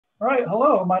All right,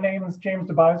 hello, my name is James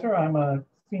DeBiser. I'm a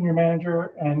senior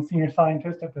manager and senior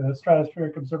scientist at the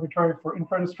Stratospheric Observatory for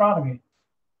Infrared Astronomy.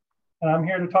 And I'm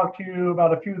here to talk to you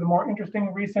about a few of the more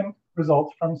interesting recent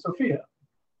results from SOFIA.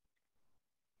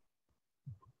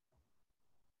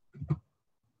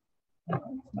 It's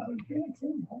not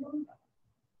advancing, hold on.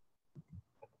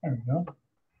 There we go.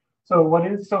 So what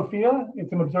is SOFIA?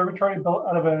 It's an observatory built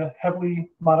out of a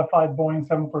heavily modified Boeing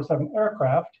 747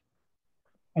 aircraft.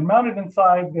 And mounted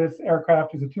inside this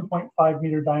aircraft is a 2.5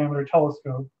 meter diameter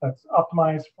telescope that's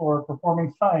optimized for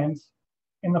performing science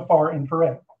in the far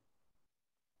infrared.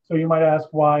 So you might ask,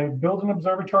 why build an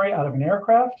observatory out of an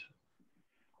aircraft?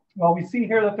 Well, we see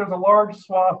here that there's a large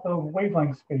swath of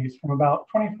wavelength space from about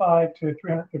 25 to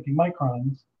 350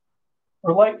 microns,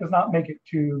 where light does not make it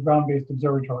to ground-based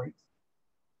observatories.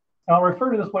 And I'll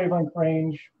refer to this wavelength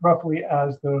range roughly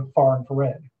as the far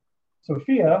infrared.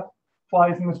 SOFIA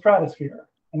flies in the stratosphere,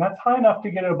 and that's high enough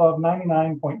to get it above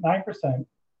 99.9%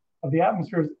 of the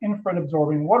atmosphere's infrared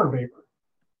absorbing water vapor.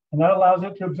 And that allows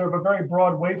it to observe a very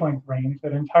broad wavelength range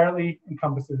that entirely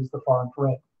encompasses the far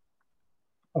infrared.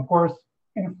 Of course,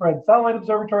 infrared satellite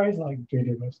observatories like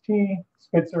JWST,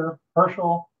 Spitzer,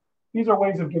 Herschel, these are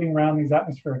ways of getting around these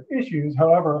atmospheric issues.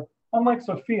 However, unlike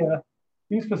SOFIA,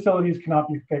 these facilities cannot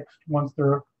be fixed once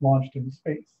they're launched into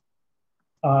space.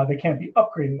 They can't be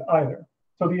upgraded either.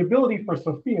 So the ability for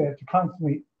SOFIA to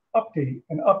constantly update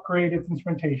and upgrade its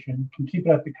instrumentation can keep it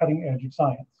at the cutting edge of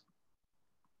science.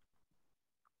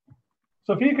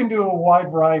 SOFIA can do a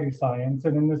wide variety of science,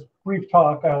 and in this brief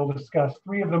talk, I will discuss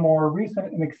three of the more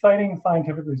recent and exciting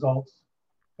scientific results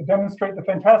that demonstrate the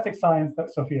fantastic science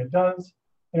that SOFIA does,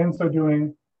 and in so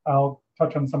doing, I'll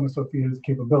touch on some of SOFIA's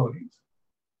capabilities.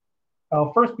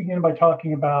 I'll first begin by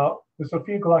talking about the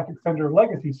SOFIA Galactic Center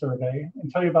Legacy Survey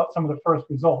and tell you about some of the first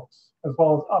results, as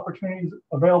well as opportunities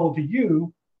available to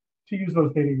you to use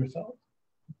those data yourself.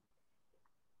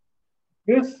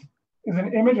 This is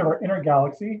an image of our inner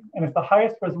galaxy, and it's the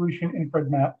highest resolution infrared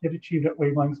map yet achieved at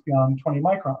wavelengths beyond 20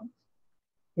 microns.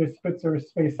 This Spitzer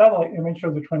space satellite image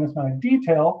shows a tremendous amount of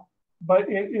detail, but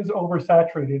it is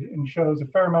oversaturated and shows a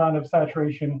fair amount of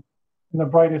saturation in the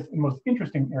brightest and most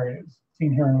interesting areas,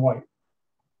 seen here in white.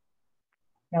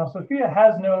 Now, SOFIA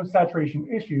has no saturation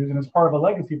issues, and as part of a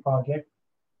legacy project,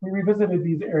 we revisited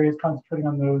these areas concentrating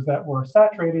on those that were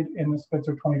saturated in the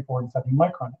Spitzer 24 and 70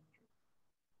 micron.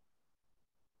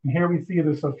 And here we see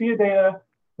the SOFIA data,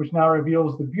 which now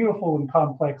reveals the beautiful and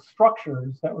complex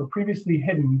structures that were previously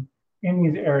hidden in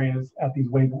these areas at these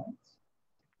wavelengths.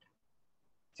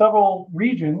 Several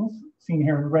regions, seen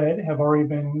here in red, have already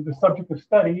been the subject of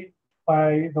study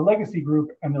by the legacy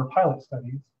group and their pilot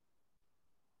studies.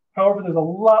 However, there's a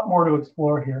lot more to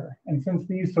explore here. And since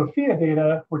these SOFIA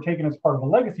data were taken as part of a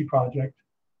legacy project,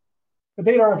 the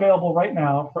data are available right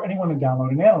now for anyone to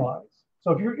download and analyze.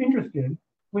 So if you're interested,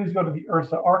 please go to the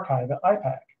URSA archive at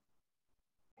IPAC.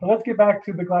 So let's get back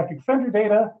to the Galactic Center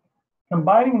data.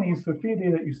 Combining these SOFIA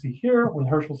data that you see here with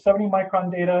Herschel's 70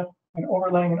 micron data and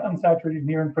overlaying an unsaturated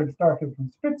near-infrared starfield from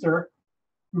Spitzer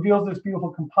reveals this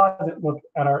beautiful composite look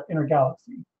at our inner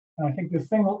galaxy. And I think this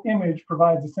single image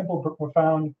provides a simple but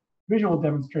profound visual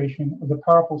demonstration of the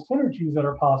powerful synergies that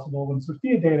are possible when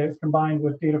SOFIA data is combined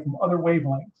with data from other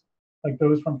wavelengths, like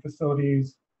those from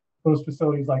facilities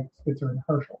like Spitzer and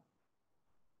Herschel.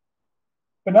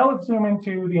 But now let's zoom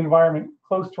into the environment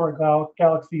close to our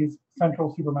galaxy's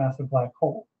central supermassive black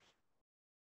hole.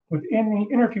 Within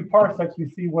the inner few parsecs, we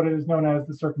see what is known as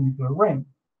the circumnuclear ring.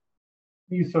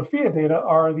 These SOFIA data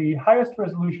are the highest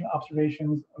resolution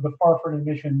observations of the far-field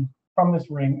emission from this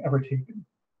ring ever taken.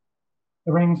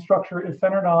 The ring structure is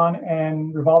centered on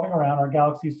and revolving around our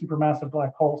galaxy's supermassive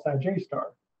black hole, Sag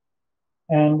star.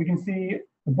 And we can see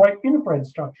the bright infrared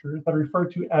structures that are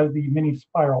referred to as the mini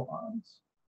spiral arms.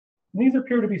 And these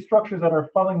appear to be structures that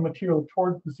are funneling material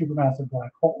towards the supermassive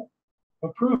black hole.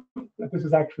 But proof that this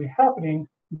is actually happening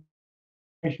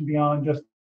beyond just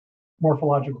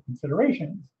morphological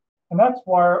considerations. And that's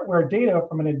where data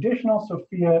from an additional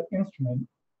SOFIA instrument,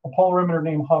 a polarimeter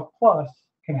named HAWK+,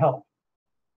 can help.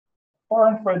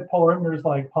 Far-infrared polarimeters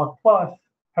like HAWK+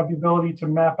 have the ability to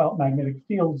map out magnetic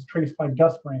fields traced by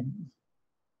dust grains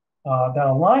that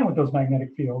align with those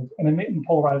magnetic fields and emit and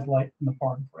polarize light from the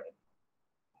far infrared.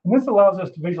 And this allows us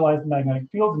to visualize the magnetic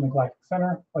fields in the galactic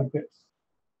center like this.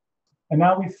 And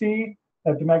now we see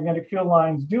that the magnetic field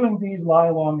lines do indeed lie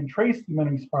along and trace the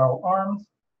many spiral arms.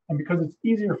 And because it's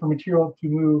easier for material to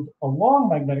move along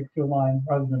magnetic field lines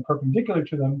rather than perpendicular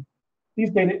to them,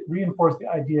 these data reinforce the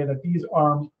idea that these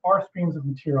arms are streams of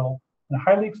material in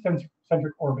highly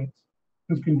eccentric orbits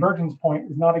whose convergence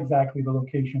point is not exactly the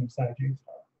location of Sag star.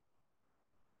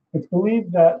 It's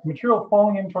believed that the material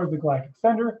falling in towards the galactic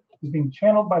center is being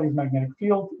channeled by these magnetic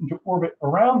fields into orbit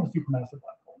around the supermassive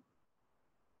black hole.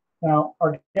 Now,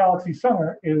 our galaxy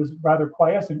center is rather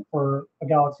quiescent for a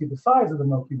galaxy the size of the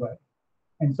Milky Way.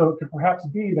 And so it could perhaps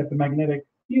be that the magnetic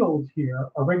fields here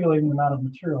are regulating the amount of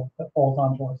material that falls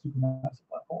onto our supermassive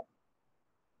black hole.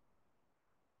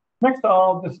 Next,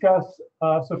 I'll discuss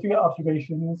SOFIA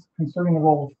observations concerning the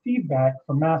role of feedback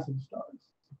from massive stars.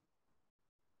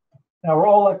 Now, we're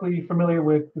all likely familiar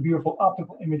with the beautiful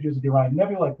optical images of the Orion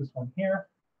Nebula, like this one here.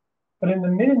 But in the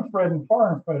mid-infrared and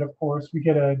far-infrared, of course, we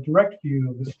get a direct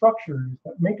view of the structures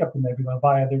that make up the nebula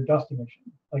via their dust emission,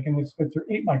 like in this Spitzer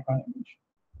 8-micron image.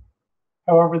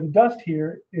 However, the dust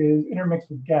here is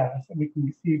intermixed with gas, and we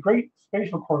can see great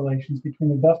spatial correlations between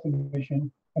the dust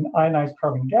emission and ionized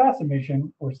carbon gas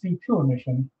emission, or C2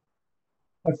 emission,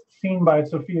 that's seen by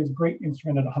SOFIA's great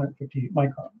instrument at 158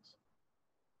 microns.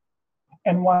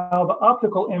 And while the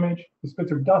optical image, the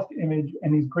Spitzer dust image,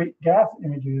 and these great gas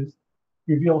images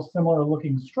reveal similar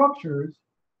looking structures,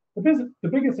 the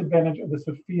biggest advantage of the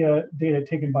SOFIA data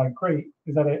taken by GREAT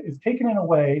is that it is taken in a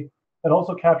way that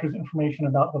also captures information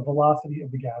about the velocity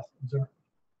of the gas observed.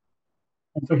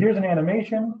 And so here's an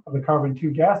animation of the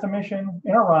carbon-2 gas emission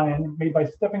in Orion made by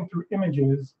stepping through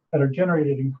images that are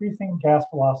generated increasing gas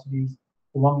velocities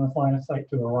along this line of sight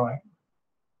to Orion.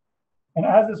 And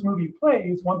as this movie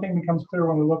plays, one thing becomes clear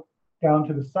when we look down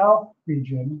to the south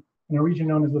region, in a region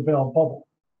known as the Veil bubble.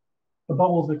 The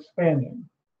bubble is expanding.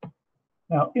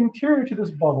 Now, interior to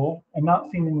this bubble, and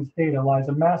not seen in this data, lies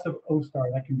a massive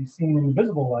O-star that can be seen in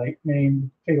visible light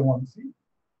named Theta 1c.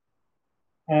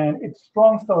 And its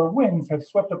strong stellar winds have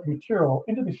swept up the material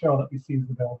into the shell that we see as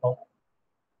the Veil bubble.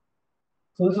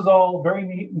 So this is all very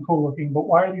neat and cool looking, but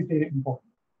why are these data important?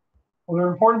 Well,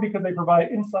 they're important because they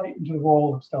provide insight into the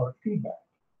role of stellar feedback.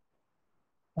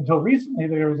 Until recently,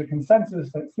 there was a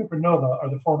consensus that supernovae are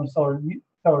the form of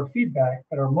stellar feedback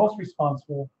that are most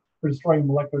responsible for destroying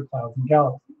molecular clouds and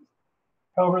galaxies.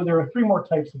 However, there are three more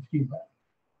types of feedback: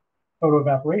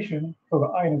 photoevaporation,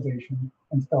 photoionization,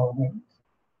 and stellar winds.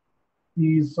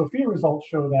 These SOFIA results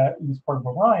show that in this part of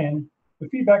Orion, the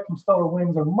feedback from stellar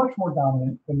winds are much more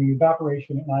dominant than the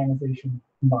evaporation and ionization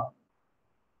combined.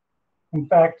 In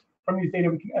fact, from these data,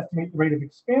 we can estimate the rate of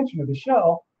expansion of the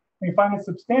shell, and we find it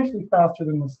substantially faster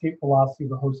than the escape velocity of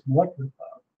the host molecular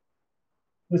cloud.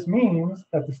 This means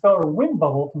that the stellar wind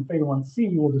bubble from Theta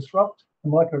 1c will disrupt the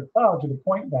molecular cloud to the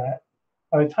point that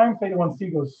by the time Theta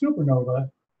 1c goes supernova,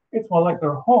 its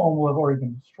molecular home will have already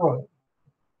been destroyed.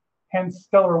 Hence,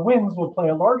 stellar winds will play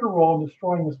a larger role in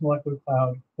destroying this molecular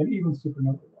cloud than even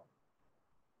supernova will.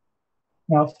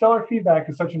 Now, stellar feedback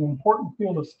is such an important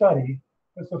field of study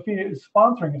that SOFIA is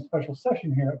sponsoring a special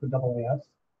session here at the AAS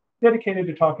dedicated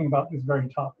to talking about this very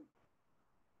topic.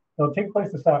 It'll take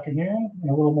place this afternoon in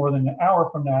a little more than an hour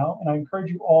from now, and I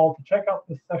encourage you all to check out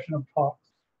this session of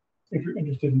talks if you're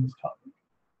interested in this topic.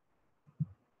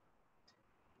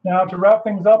 Now, to wrap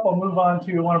things up, I'll move on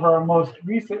to one of our most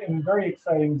recent and very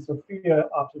exciting SOFIA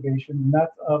observations, and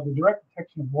that's of the direct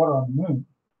detection of water on the moon.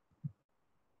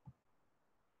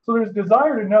 So there's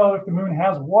desire to know if the moon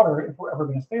has water if we're ever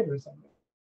going to stay there someday.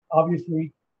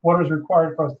 Obviously, water is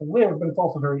required for us to live, but it's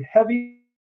also very heavy.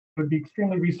 It would be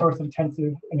extremely resource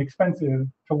intensive and expensive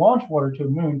to launch water to the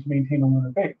moon to maintain a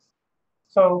lunar base.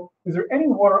 So is there any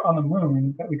water on the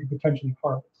moon that we could potentially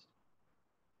harvest?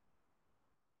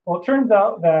 Well, it turns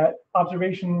out that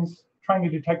observations trying to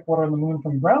detect water on the moon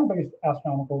from ground-based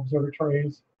astronomical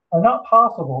observatories are not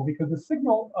possible because the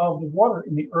signal of the water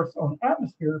in the Earth's own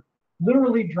atmosphere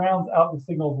literally drowns out the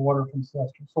signal of water from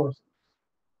celestial sources.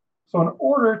 So in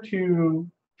order to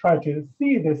try to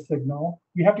see this signal,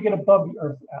 we have to get above the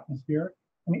Earth's atmosphere.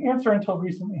 And the answer until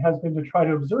recently has been to try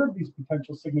to observe these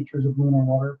potential signatures of lunar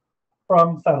water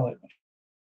from satellite missions.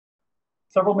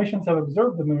 Several missions have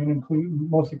observed the moon, including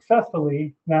most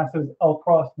successfully NASA's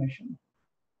LCROSS mission.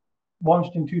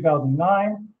 Launched in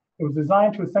 2009, it was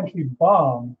designed to essentially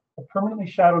bomb a permanently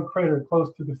shadowed crater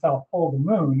close to the south pole of the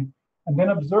moon, and then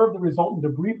observe the resultant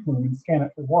debris plume and scan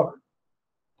it for water.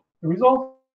 The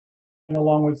results,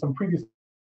 along with some previous,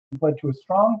 led to a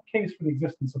strong case for the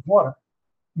existence of water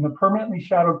in the permanently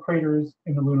shadowed craters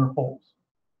in the lunar poles.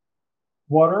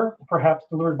 Water, perhaps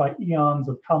delivered by eons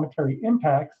of cometary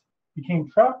impacts, became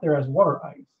trapped there as water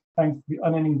ice, thanks to the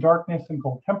unending darkness and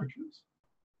cold temperatures.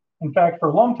 In fact, for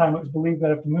a long time, it was believed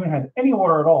that if the moon had any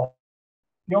water at all,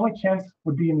 the only chance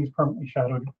would be in these permanently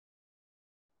shadowed.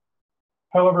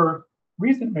 However,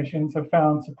 recent missions have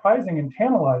found surprising and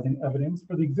tantalizing evidence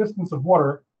for the existence of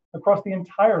water across the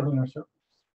entire lunar surface,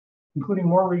 including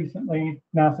more recently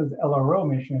NASA's LRO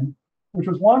mission, which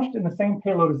was launched in the same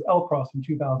payload as LCROSS in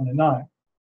 2009.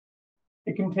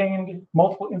 It contained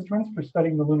multiple instruments for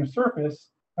studying the lunar surface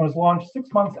and was launched 6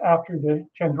 months after the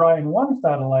Chandrayaan-1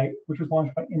 satellite, which was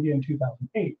launched by India in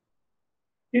 2008.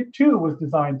 It too was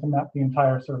designed to map the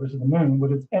entire surface of the moon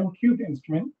with its M-cubed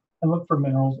instrument and look for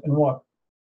minerals and water.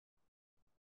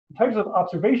 The types of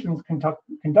observations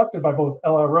conducted by both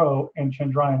LRO and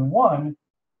Chandrayaan-1,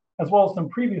 as well as some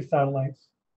previous satellites,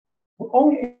 were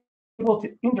only able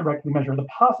to indirectly measure the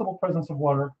possible presence of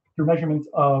water through measurements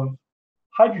of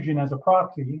hydrogen as a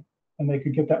proxy, and they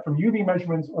could get that from UV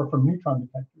measurements or from neutron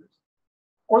detectors,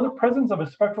 or the presence of a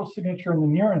spectral signature in the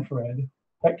near-infrared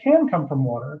that can come from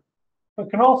water, but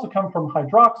can also come from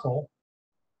hydroxyl,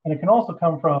 and it can also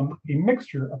come from a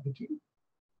mixture of the two.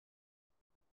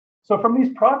 So from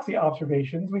these proxy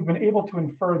observations, we've been able to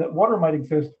infer that water might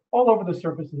exist all over the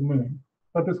surface of the moon,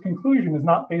 but this conclusion is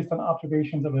not based on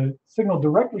observations of a signal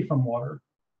directly from water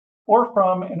or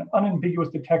from an unambiguous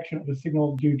detection of a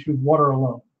signal due to water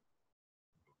alone.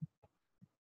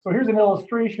 So here's an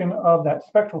illustration of that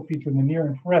spectral feature in the near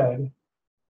infrared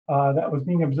that was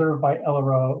being observed by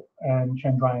LRO and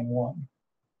Chandrayaan-1.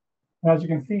 And as you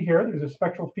can see here, there's a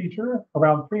spectral feature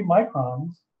around 3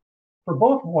 microns for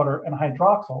both water and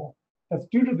hydroxyl. That's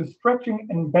due to the stretching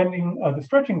and bending, the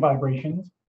stretching vibrations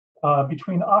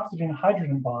between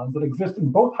oxygen-hydrogen bonds that exist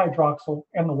in both hydroxyl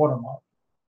and the water molecule.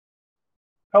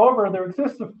 However, there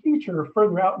exists a feature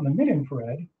further out in the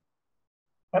mid-infrared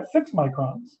at 6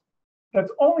 microns.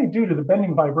 That's only due to the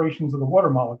bending vibrations of the water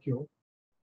molecule,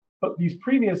 but these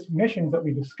previous missions that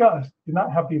we discussed did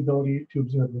not have the ability to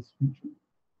observe this feature.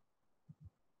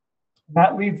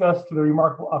 That leads us to the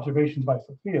remarkable observations by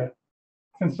SOFIA.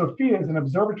 Since SOFIA is an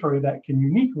observatory that can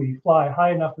uniquely fly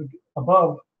high enough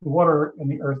above the water in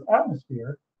the Earth's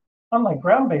atmosphere, unlike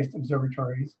ground-based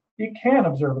observatories, it can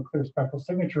observe a clear spectral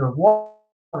signature of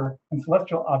water and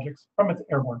celestial objects from its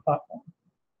airborne platform.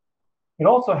 It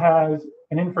also has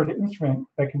an infrared instrument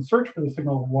that can search for the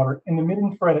signal of water in the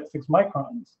mid-infrared at 6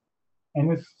 microns. And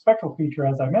this spectral feature,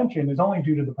 as I mentioned, is only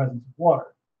due to the presence of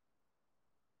water.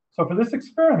 So for this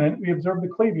experiment, we observed the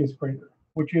Clavius crater,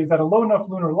 which is at a low enough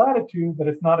lunar latitude that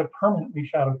it's not a permanently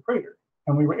shadowed crater.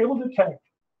 And we were able to detect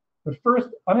the first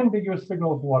unambiguous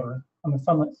signal of water on the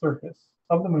sunlit surface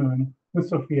of the moon with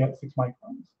SOFIA at 6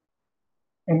 microns.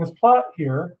 In this plot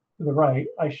here, to the right,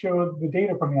 I showed the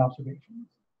data from the observations.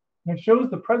 And it shows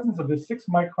the presence of this 6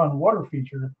 micron water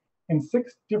feature in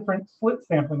 6 different slit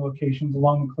sampling locations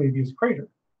along the Clavius crater.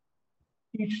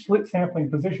 Each slit sampling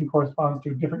position corresponds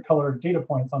to a different color of data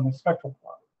points on the spectral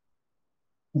plot.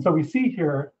 And so we see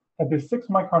here that this 6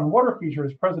 micron water feature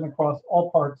is present across all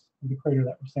parts of the crater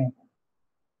that we're sampling.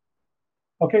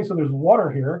 Okay, so there's water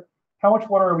here. How much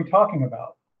water are we talking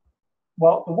about?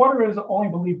 Well, the water is only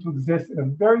believed to exist in a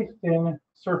very thin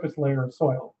surface layer of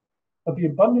soil, but the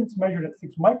abundance measured at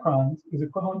 6 microns is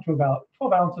equivalent to about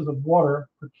 12 ounces of water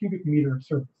per cubic meter of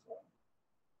surface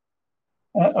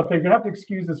soil. Okay, you're gonna have to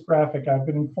excuse this graphic. I've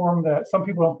been informed that some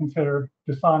people don't consider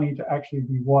Dasani to actually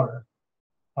be water.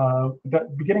 At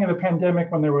the beginning of the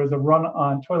pandemic, when there was a run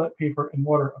on toilet paper and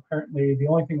water, apparently the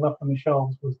only thing left on the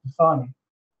shelves was Dasani.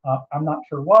 I'm not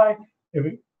sure why. If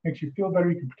it makes you feel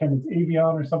better, you can pretend it's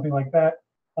Avion or something like that.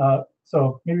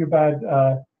 So maybe a bad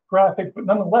graphic, but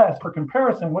nonetheless, for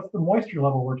comparison, what's the moisture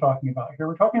level we're talking about here?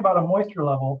 We're talking about a moisture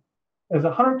level that is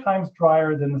 100 times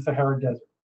drier than the Sahara Desert.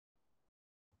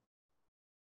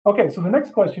 Okay, so the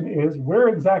next question is, where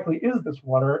exactly is this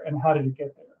water and how did it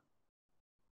get there?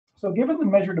 So given the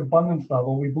measured abundance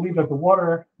level, we believe that the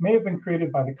water may have been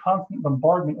created by the constant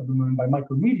bombardment of the moon by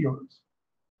micrometeors.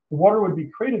 The water would be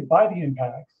created by the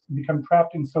impacts and become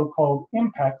trapped in so-called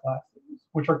impact glasses,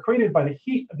 which are created by the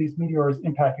heat of these meteors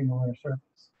impacting the lunar surface.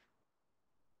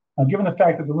 Now, given the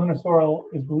fact that the lunar soil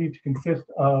is believed to consist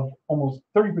of almost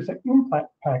 30%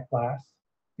 impact glass,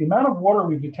 the amount of water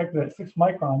we've detected at 6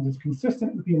 microns is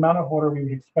consistent with the amount of water we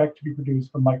would expect to be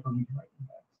produced from micrometeorite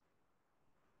impacts.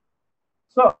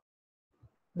 So,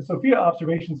 the SOFIA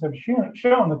observations have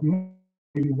shown that the moon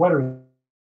may be wetter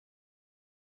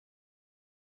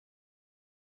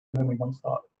than we once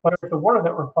thought. But the water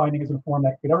that we're finding is in a form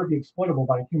that could ever be exploitable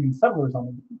by human settlers on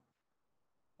the moon.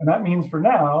 And that means for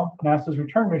now, NASA's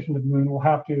return mission to the moon will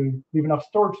have to leave enough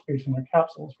storage space in their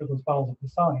capsules for those bottles of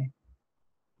Dasani.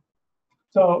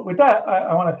 So with that,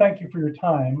 I want to thank you for your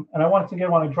time. And I once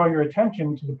again want to draw your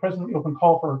attention to the presently open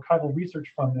call for archival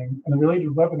research funding and the related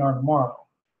webinar tomorrow,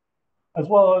 as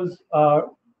well as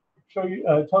tell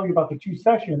you about the 2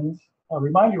 sessions,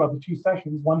 remind you about the 2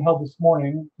 sessions, one held this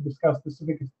morning to discuss the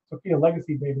SOFIA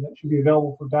legacy data that should be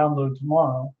available for download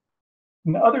tomorrow,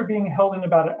 and the other being held in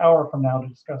about an hour from now to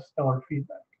discuss stellar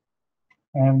feedback.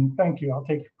 And thank you, I'll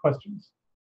take your questions.